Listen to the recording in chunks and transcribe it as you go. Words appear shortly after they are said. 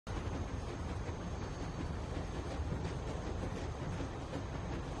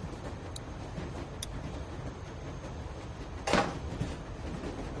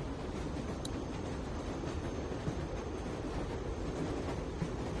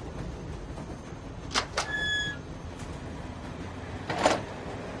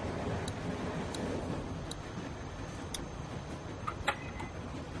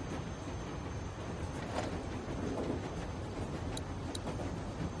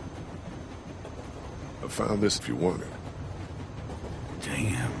I found this if you want it.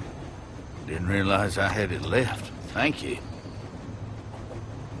 Damn. Didn't realize I had it left. Thank you.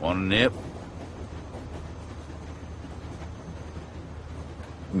 Want a nip?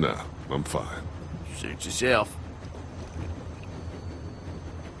 Nah, I'm fine. Suit yourself.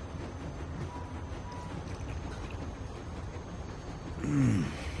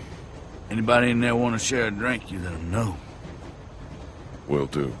 Anybody in there want to share a drink, you let them know. Will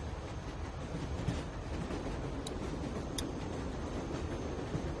do.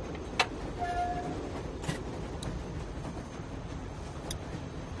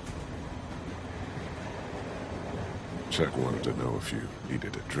 Chuck wanted to know if you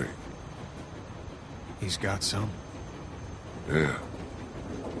needed a drink. He's got some. Yeah.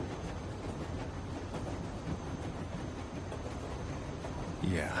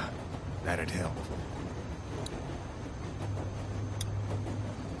 Yeah, that'd help.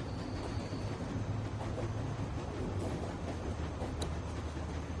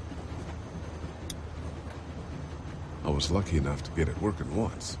 I was lucky enough to get it working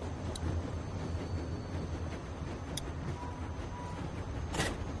once.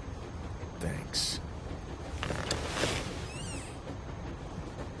 Thanks.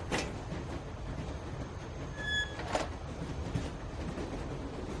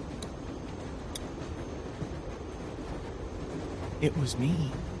 It was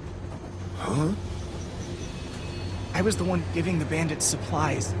me. Huh? I was the one giving the bandits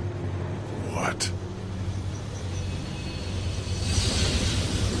supplies. What?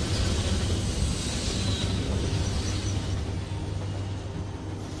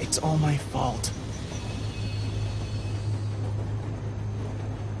 It's all my fault.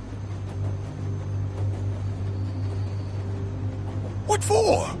 What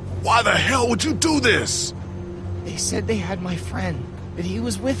for? Why the hell would you do this? They said they had my friend, that he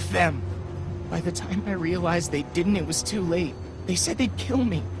was with them. By the time I realized they didn't, it was too late. They said they'd kill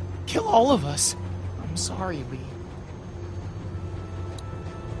me. Kill all of us. I'm sorry, Lee.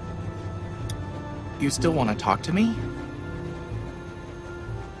 You still want to talk to me?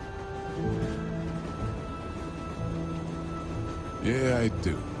 Yeah, I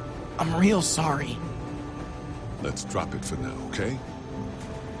do. I'm real sorry. Let's drop it for now, okay?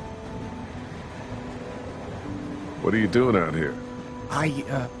 What are you doing out here?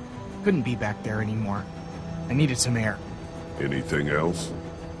 I, couldn't be back there anymore. I needed some air. Anything else?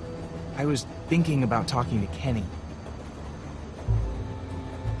 I was thinking about talking to Kenny.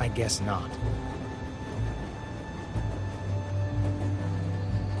 I guess not.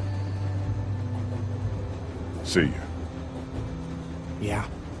 See ya. Yeah.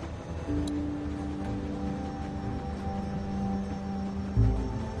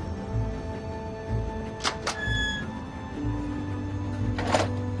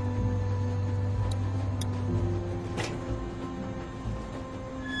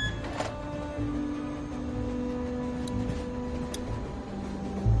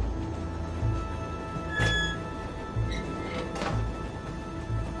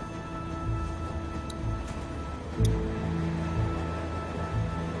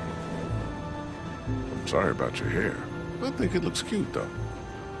 Sorry about your hair. I think it looks cute, though.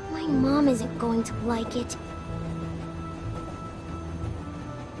 My mom isn't going to like it.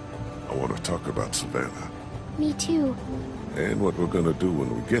 I want to talk about Savannah. Me too. And what we're gonna do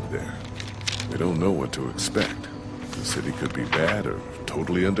when we get there. We don't know what to expect. The city could be bad or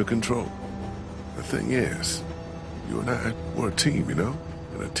totally under control. The thing is, you and I, we're a team, you know?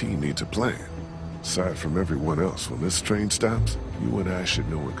 And a team needs a plan. Aside from everyone else, when this train stops, you and I should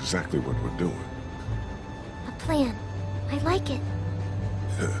know exactly what we're doing. A plan. I like it.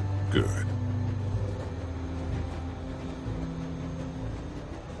 Good.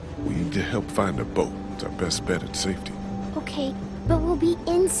 We need to help find a boat. It's our best bet at safety. Okay, but we'll be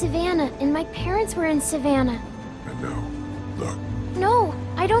in Savannah, and my parents were in Savannah. I know. Look, No,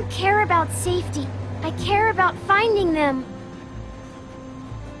 I don't care about safety. I care about finding them.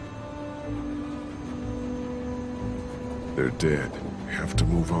 they're dead. We have to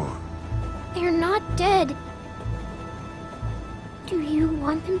move on. They're not dead. Do you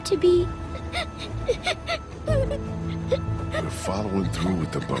want them to be? We're following through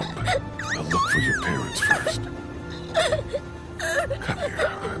with the boat. I'll look for your parents first. Come here,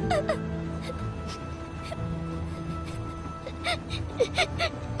 hon.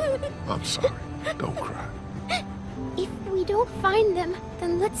 I'm sorry. Don't cry. If we don't find them,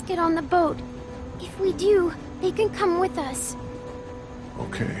 then let's get on the boat. If we do, they can come with us.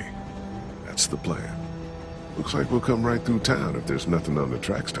 Okay. That's the plan. Looks like we'll come right through town if there's nothing on the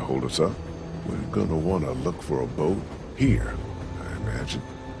tracks to hold us up. We're gonna want to look for a boat here, I imagine.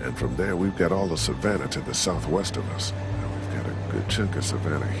 And from there, we've got all of Savannah to the southwest of us. Now we've got a good chunk of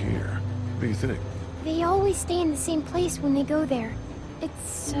Savannah here. What do you think? They always stay in the same place when they go there.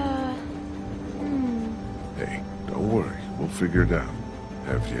 It's, Hey, don't worry. We'll figure it out.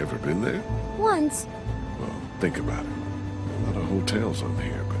 Have you ever been there? Once. Well, think about it. A lot of hotels on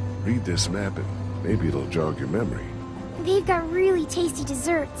here, but read this map and maybe it'll jog your memory. They've got really tasty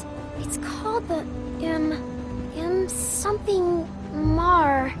desserts. It's called the, something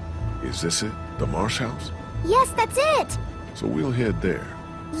Mar. Is this it? The Marsh House? Yes, that's it! So we'll head there.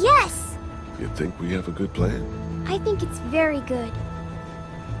 Yes! You think we have a good plan? I think it's very good.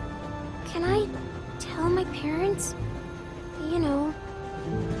 Can I tell my parents? You know.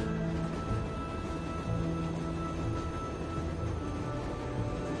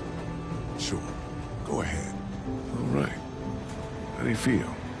 Sure. Go ahead. All right. How do you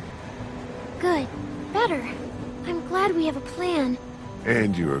feel? Good. Better. I'm glad we have a plan.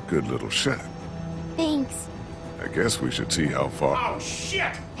 And you're a good little shot. Thanks. I guess we should see how far... Oh,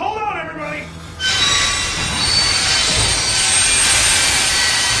 shit! Hold on, everybody!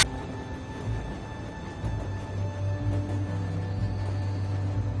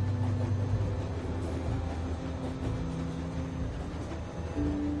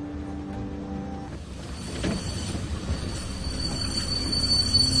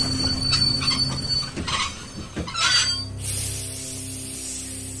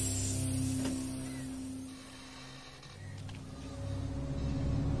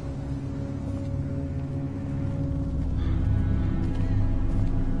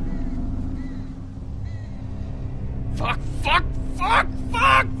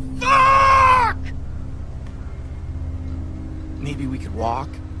 Fuck! Maybe we could walk?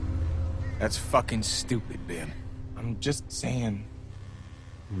 That's fucking stupid, Ben. I'm just saying.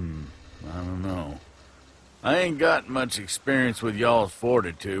 I don't know. I ain't got much experience with y'all's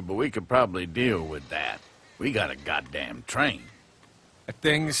fortitude, but we could probably deal with that. We got a goddamn train. That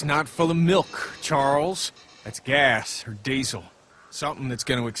thing's not full of milk, Charles. That's gas or diesel. Something that's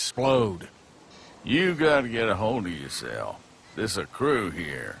gonna explode. You gotta get a hold of yourself. This a crew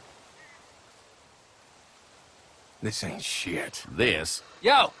here. This ain't shit. This?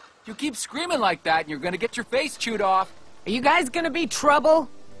 Yo, you keep screaming like that and you're gonna get your face chewed off. Are you guys gonna be trouble?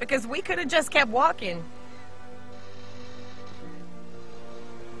 Because we could have just kept walking.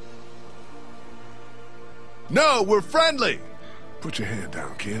 No, we're friendly! Put your hand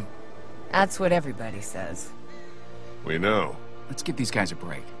down, kid. That's what everybody says. We know. Let's give these guys a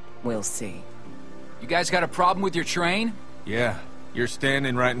break. We'll see. You guys got a problem with your train? Yeah, you're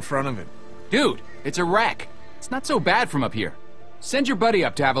standing right in front of it. Dude, it's a wreck. It's not so bad from up here. Send your buddy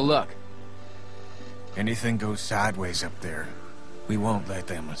up to have a look. Anything goes sideways up there, we won't let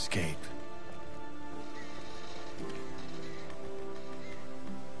them escape.